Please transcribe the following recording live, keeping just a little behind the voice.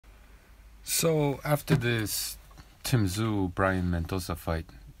So after this Tszyu Brian Mendoza fight,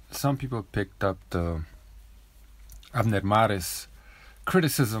 some people picked up the Abner Mares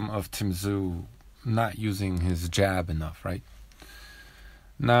criticism of Tszyu not using his jab enough, right?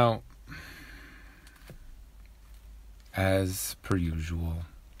 Now, as per usual,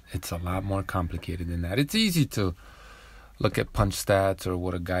 it's a lot more complicated than that. It's easy to look at punch stats or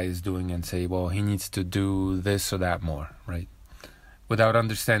what a guy is doing and say, well, he needs to do this or that more, right? Without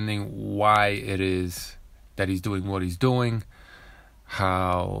understanding why it is that he's doing what he's doing,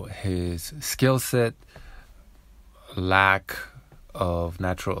 how his skill set, lack of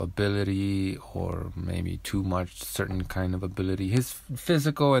natural ability, or maybe too much certain kind of ability, his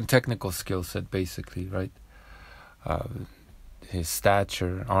physical and technical skill set, basically, right? His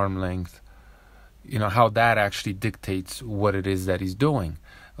stature, arm length, how that actually dictates what it is that he's doing,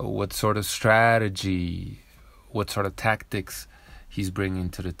 what sort of strategy, what sort of tactics he's bringing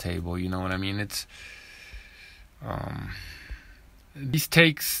to the table. You know what I mean? It's these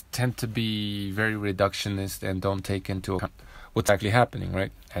takes tend to be very reductionist and don't take into account what's actually happening,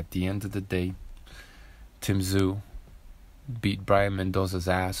 right? At the end of the day, Tszyu beat Brian Mendoza's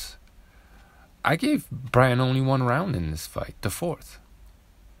ass. I gave Brian only one round in this fight, the fourth.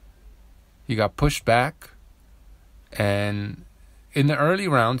 He got pushed back, and in the early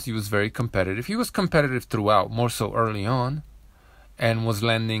rounds, he was very competitive. He was competitive throughout, more so early on, and was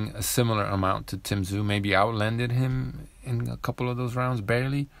landing a similar amount to Tszyu. Maybe outlanded him in a couple of those rounds,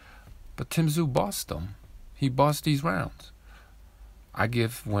 barely. But Tszyu bossed him. He bossed these rounds. I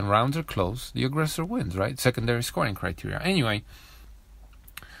give, when rounds are close, the aggressor wins, right? Secondary scoring criteria. Anyway,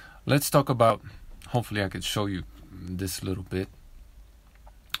 let's talk about, hopefully I could show you this little bit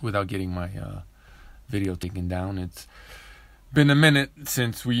without getting my video taken down. It's been a minute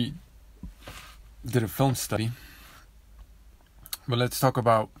since we did a film study. But let's talk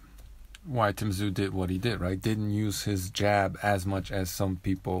about why Tszyu did what he did, right? Didn't use his jab as much as some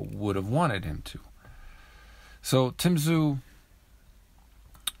people would have wanted him to. So Tszyu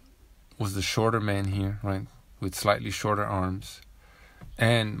was the shorter man here, right? With slightly shorter arms.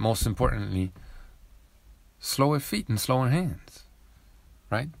 And most importantly, slower feet and slower hands,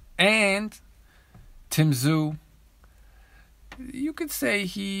 right? And Tszyu, you could say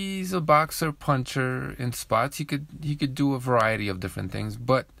he's a boxer puncher in spots. He could do a variety of different things,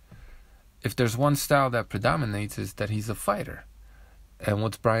 but if there's one style that predominates, is that he's a fighter. And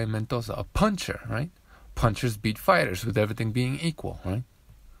what's Brian Mendoza? A puncher, right? Punchers beat fighters with everything being equal, right?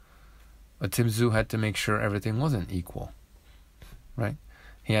 But Tszyu had to make sure everything wasn't equal, right?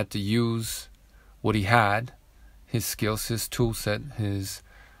 He had to use what he had, his skills, his tool set, his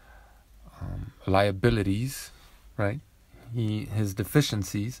liabilities, right? His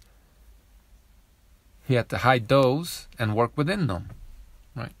deficiencies. He had to hide those and work within them,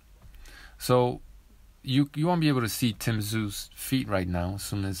 right? So you won't be able to see Tszyu's feet right now as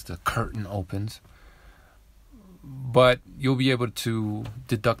soon as the curtain opens, but you'll be able to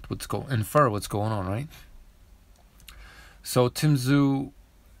infer what's going on, right? So Tszyu,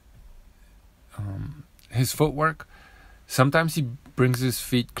 his footwork, sometimes he brings his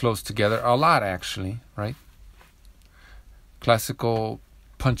feet close together, a lot actually, right? Classical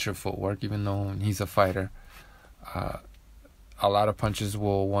puncher footwork, even though he's a fighter. A lot of punchers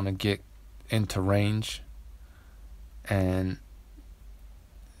will want to get into range and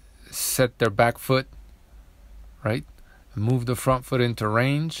set their back foot, right? Move the front foot into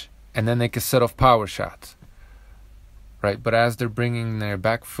range, and then they can set off power shots, right? But as they're bringing their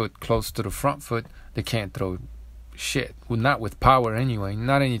back foot close to the front foot, they can't throw shit. Well, not with power anyway,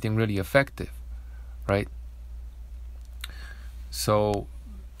 not anything really effective, right? So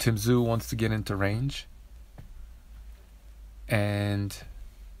Tszyu wants to get into range and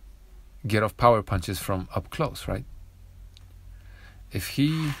get off power punches from up close, right? If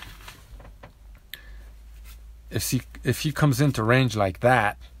he comes into range like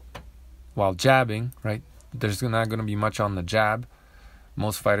that while jabbing, right? There's not going to be much on the jab.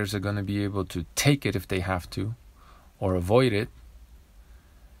 Most fighters are going to be able to take it if they have to, or avoid it,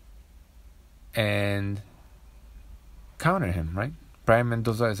 and counter him, right? Brian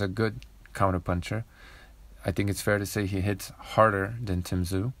Mendoza is a good counterpuncher. I think it's fair to say he hits harder than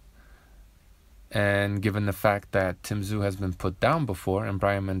Tszyu. And given the fact that Tszyu has been put down before and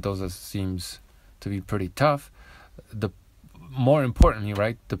Brian Mendoza seems to be pretty tough, more importantly,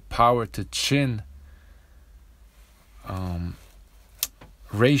 right, the power to chin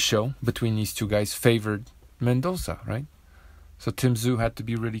ratio between these two guys favored Mendoza, right? So Tszyu had to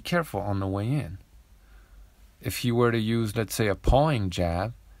be really careful on the way in. If he were to use, let's say, a pawing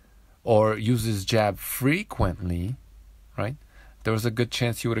jab, or use his jab frequently, right, there was a good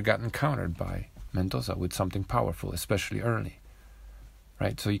chance he would have gotten countered by Mendoza with something powerful, especially early.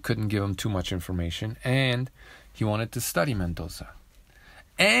 Right? So he couldn't give him too much information, and he wanted to study Mendoza.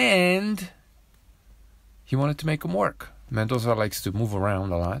 And he wanted to make him work. Mendoza likes to move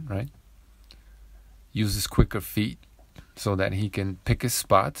around a lot, right? Use his quicker feet so that he can pick his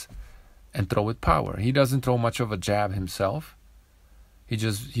spots and throw with power. He doesn't throw much of a jab himself.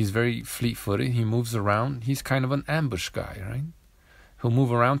 He's very fleet-footed. He moves around. He's kind of an ambush guy, right? He'll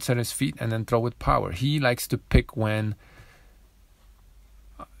move around, set his feet, and then throw with power. He likes to pick when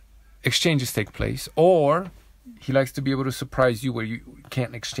exchanges take place, or he likes to be able to surprise you where you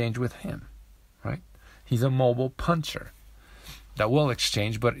can't exchange with him, right? He's a mobile puncher that will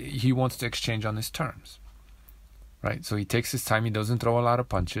exchange, but he wants to exchange on his terms, right? So he takes his time. He doesn't throw a lot of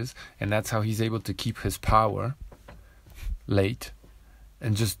punches, and that's how he's able to keep his power late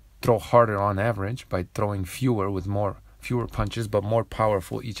and just throw harder on average by throwing fewer punches, but more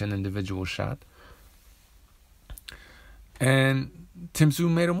powerful each and individual shot. And Tszyu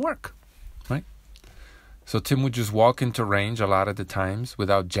made him work, right? So Tim would just walk into range a lot of the times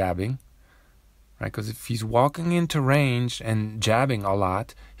without jabbing, right? Because if he's walking into range and jabbing a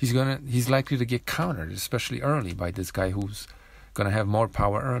lot, he's likely to get countered, especially early, by this guy who's gonna have more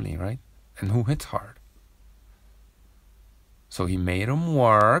power early, right? And who hits hard. So he made him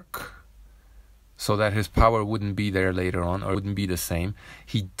work so that his power wouldn't be there later on, or wouldn't be the same.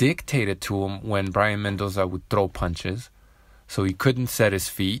 He dictated to him when Brian Mendoza would throw punches, so he couldn't set his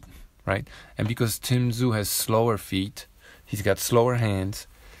feet, right? And because Tszyu has slower feet, he's got slower hands,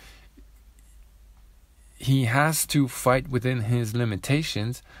 he has to fight within his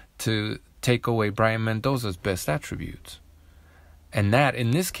limitations to take away Brian Mendoza's best attributes. And that,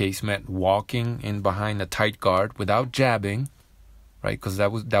 in this case, meant walking in behind a tight guard without jabbing, right? Because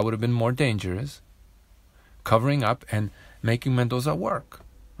that would have been more dangerous. Covering up and making Mendoza work,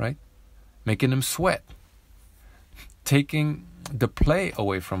 right? Making him sweat. Taking the play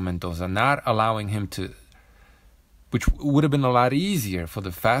away from Mendoza, not allowing him to, which would have been a lot easier for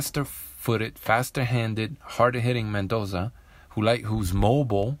the faster-footed, faster-handed, harder-hitting Mendoza, who's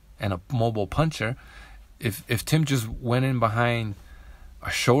mobile and a mobile puncher. If Tim just went in behind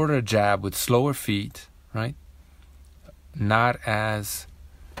a shorter jab with slower feet, right? Not as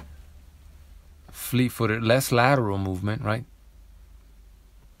fleet-footed, less lateral movement, right?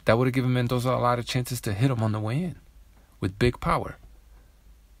 That would have given Mendoza a lot of chances to hit him on the way in with big power.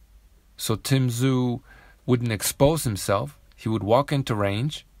 So Tszyu wouldn't expose himself. He would walk into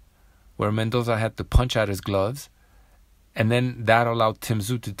range where Mendoza had to punch out his gloves, and then that allowed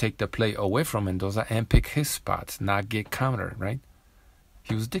Tszyu to take the play away from Mendoza and pick his spots, not get countered, right?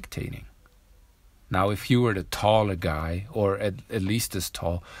 He was dictating. Now, if you were the taller guy, or at least as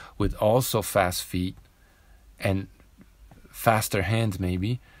tall, with also fast feet and faster hands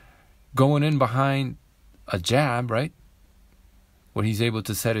maybe, going in behind a jab, right, where he's able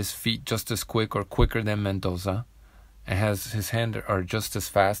to set his feet just as quick or quicker than Mendoza, and has his hands are just as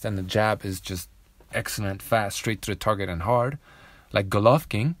fast, and the jab is just excellent, fast, straight to the target and hard, like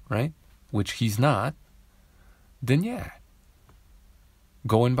Golovkin, right, which he's not, then yeah,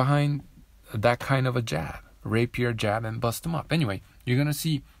 go in behind that kind of a jab, rapier jab, and bust him up. Anyway, you're going to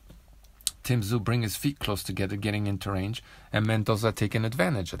see Tszyu bring his feet close together, getting into range, and Mendoza taking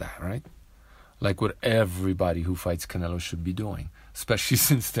advantage of that, right? Like what everybody who fights Canelo should be doing, especially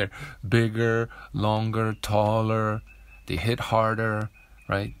since they're bigger, longer, taller, they hit harder,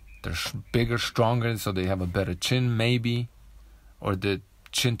 right? They're bigger, stronger, so they have a better chin, maybe, or the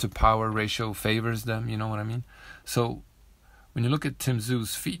chin-to-power ratio favors them, you know what I mean? So when you look at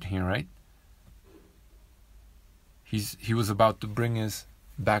Tszyu's feet here, right? He was about to bring his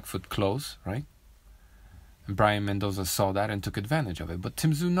back foot close, right? And Brian Mendoza saw that and took advantage of it. But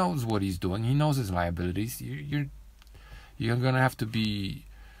Tszyu knows what he's doing. He knows his liabilities. You're going to have to be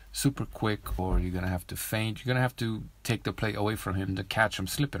super quick, or you're going to have to feint. You're going to have to take the play away from him to catch him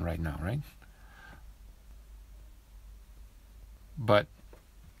slipping right now, right? But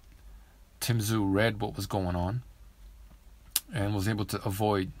Tszyu read what was going on and was able to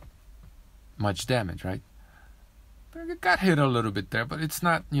avoid much damage, right? It got hit a little bit there, but it's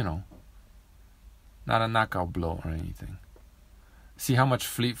not, not a knockout blow or anything. See how much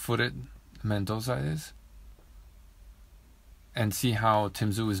fleet-footed Mendoza is? And see how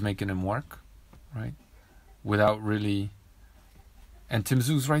Tszyu is making him work, right? Without really... And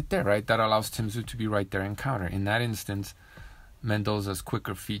Tszyu's right there, right? That allows Tszyu to be right there and counter. In that instance, Mendoza's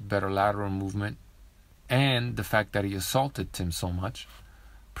quicker feet, better lateral movement, and the fact that he assaulted Tim so much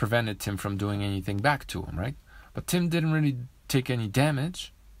prevented Tim from doing anything back to him, right? But Tim didn't really take any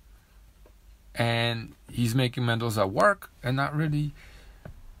damage. and he's making Mendoza work and not really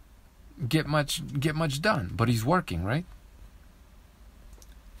get much done, but he's working, right?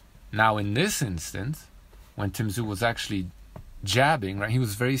 Now in this instance, when Tszyu was actually jabbing, right, he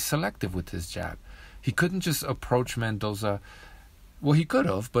was very selective with his jab. He couldn't just approach Mendoza. Well, he could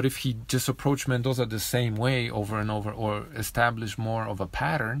have, but if he just approached Mendoza the same way over and over, or established more of a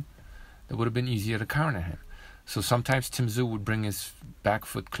pattern, it would have been easier to counter him. So sometimes Tszyu would bring his back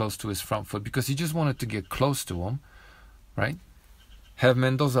foot close to his front foot because he just wanted to get close to him, right? Have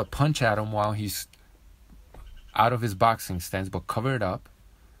Mendoza punch at him while he's out of his boxing stance, but cover it up.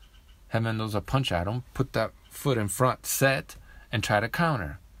 Have Mendoza punch at him, put that foot in front, set, and try to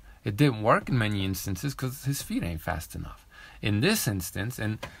counter. It didn't work in many instances because his feet ain't fast enough. In this instance,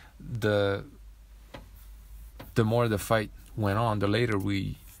 and the more the fight went on, the later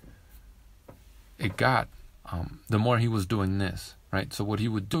it got, the more he was doing this, right? So what he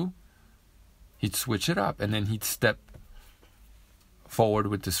would do, he'd switch it up, and then he'd step forward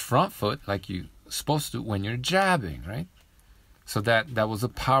with his front foot like you're supposed to when you're jabbing, right? So that was a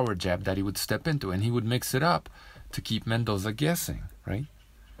power jab that he would step into, and he would mix it up to keep Mendoza guessing, right?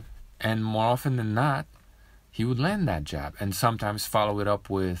 And more often than not, he would land that jab and sometimes follow it up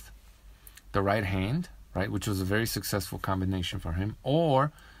with the right hand, right, which was a very successful combination for him,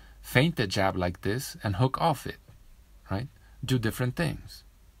 or feint the jab like this and hook off it, right? Do different things.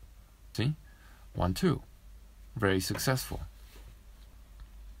 See? 1, 2. Very successful.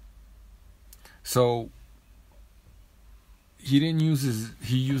 So he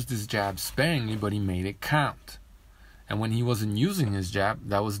used his jab sparingly, but he made it count. And when he wasn't using his jab,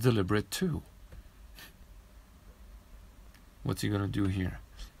 that was deliberate too. What's he going to do here?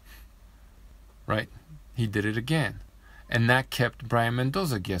 Right? He did it again. And that kept Brian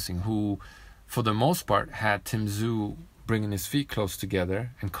Mendoza guessing, who, for the most part, had Tszyu bringing his feet close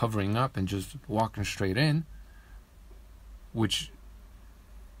together and covering up and just walking straight in, which,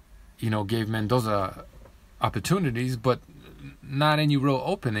 gave Mendoza opportunities, but not any real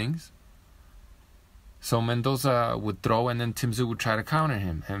openings. So Mendoza would throw, and then Tszyu would try to counter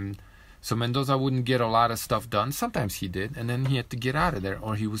him. And so Mendoza wouldn't get a lot of stuff done. Sometimes he did, and then he had to get out of there,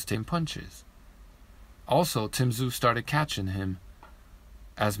 or he was taking punches. Also, Tszyu started catching him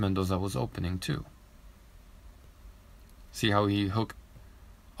as Mendoza was opening too. See how he hooked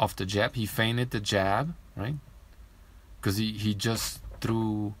off the jab? He feinted the jab, right? Because he just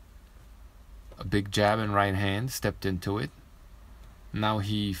threw a big jab and right hand, stepped into it. Now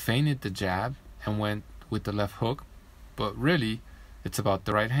he feinted the jab and went with the left hook, but really, it's about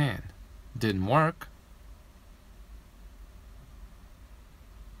the right hand. Didn't work.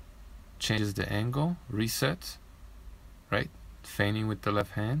 Changes the angle, resets, right? Feigning with the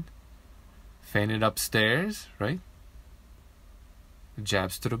left hand. Feinted upstairs, right?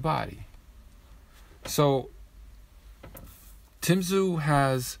 Jabs to the body. So, Tszyu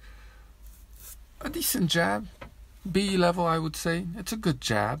has a decent jab. B level, I would say. It's a good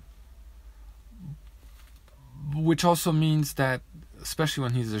jab. Which also means that, especially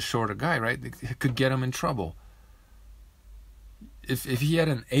when he's a shorter guy, right? It could get him in trouble. If he had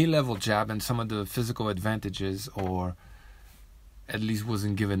an A-level jab and some of the physical advantages, or at least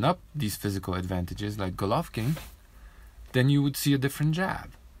wasn't giving up these physical advantages like Golovkin, then you would see a different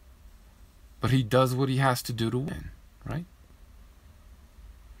jab. But he does what he has to do to win, right?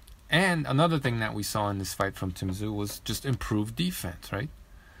 And another thing that we saw in this fight from Tszyu was just improved defense, right?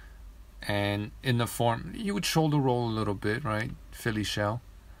 And in the form, he would shoulder roll a little bit, right? Philly shell.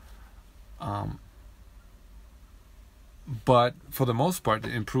 But for the most part,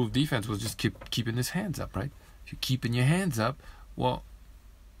 the improved defense was just keeping his hands up, right? If you're keeping your hands up, well,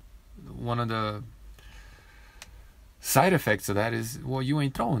 one of the side effects of that is, well, you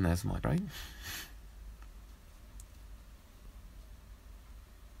ain't throwing as much, right?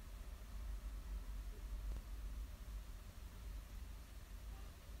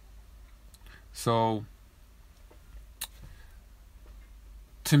 So,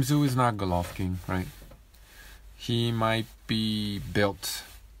 Tszyu is not Golovkin, right? He might be built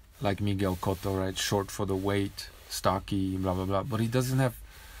like Miguel Cotto, right? Short for the weight, stocky, blah, blah, blah. But he doesn't have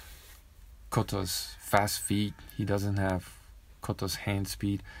Cotto's fast feet. He doesn't have Cotto's hand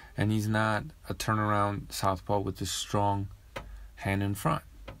speed. And he's not a turnaround southpaw with a strong hand in front,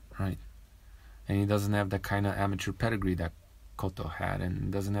 right? And he doesn't have that kind of amateur pedigree that Cotto had,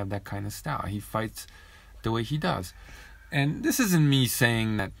 and doesn't have that kind of style. He fights the way he does. And this isn't me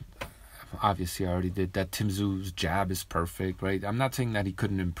saying that, obviously I already did, that Tszyu's jab is perfect, right? I'm not saying that he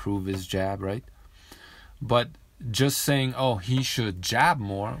couldn't improve his jab, right? But just saying, oh, he should jab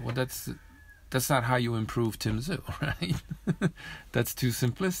more, well, that's not how you improve Tszyu, right? That's too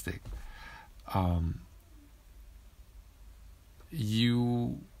simplistic.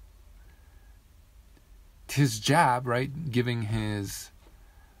 his jab, right, giving his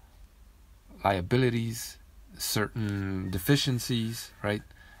liabilities, certain deficiencies, right,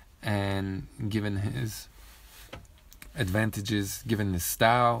 and given his advantages, given the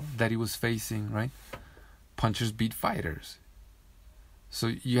style that he was facing, right, punchers beat fighters. So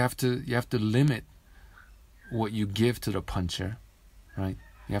you have to limit what you give to the puncher, right?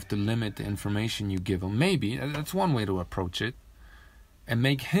 You have to limit the information you give him. Maybe that's one way to approach it, and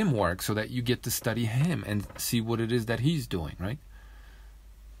make him work so that you get to study him and see what it is that he's doing, right?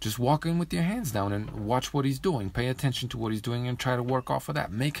 Just walk in with your hands down and watch what he's doing. Pay attention to what he's doing and try to work off of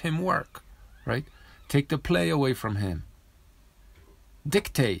that. Make him work, right? Take the play away from him.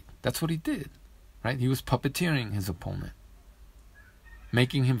 Dictate. That's what he did, right? He was puppeteering his opponent,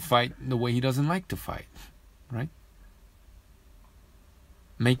 making him fight the way he doesn't like to fight, right?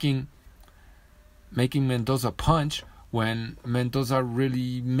 Making Mendoza punch when Mendoza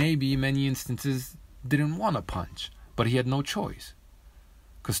really, maybe in many instances, didn't want to punch, but he had no choice,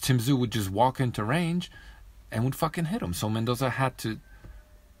 because Tszyu would just walk into range and would fucking hit him. So Mendoza had to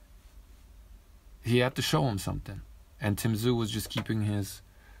show him something, and Tszyu was just keeping his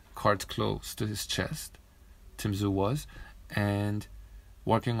cards close to his chest. Tszyu was, and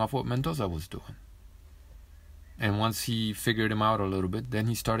working off what Mendoza was doing. And once he figured him out a little bit, then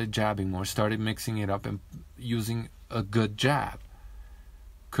he started jabbing more, started mixing it up and using a good jab.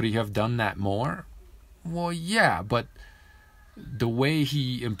 Could he have done that more? Well, yeah, but the way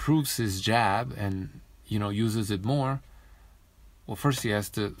he improves his jab and, uses it more, well, first he has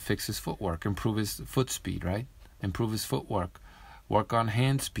to fix his footwork, improve his foot speed, right? Improve his footwork, work on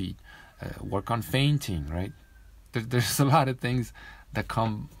hand speed, work on feinting, right? There's a lot of things that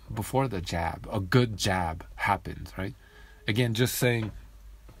come before the jab. A good jab happens, right? Again, just saying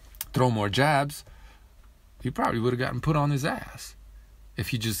throw more jabs, he probably would have gotten put on his ass if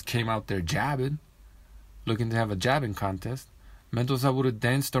he just came out there jabbing, looking to have a jabbing contest. Mendoza would have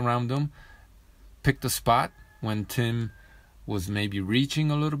danced around him, picked a spot when Tim was maybe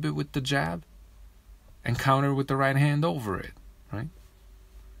reaching a little bit with the jab, and counter with the right hand over it, right?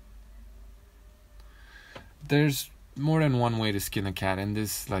 There's more than one way to skin a cat, and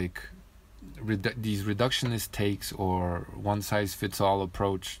this these reductionist takes or one size fits all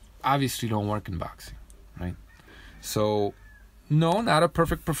approach obviously don't work in boxing, right? So no, not a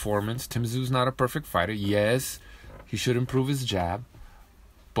perfect performance. Tszyu's not a perfect fighter. Yes, he should improve his jab,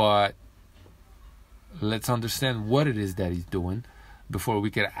 but let's understand what it is that he's doing before we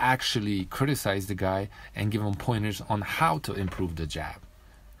could actually criticize the guy and give him pointers on how to improve the jab,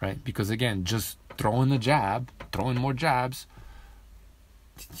 right? Because again, just throwing more jabs,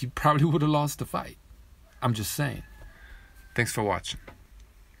 he probably would have lost the fight. I'm just saying. Thanks for watching.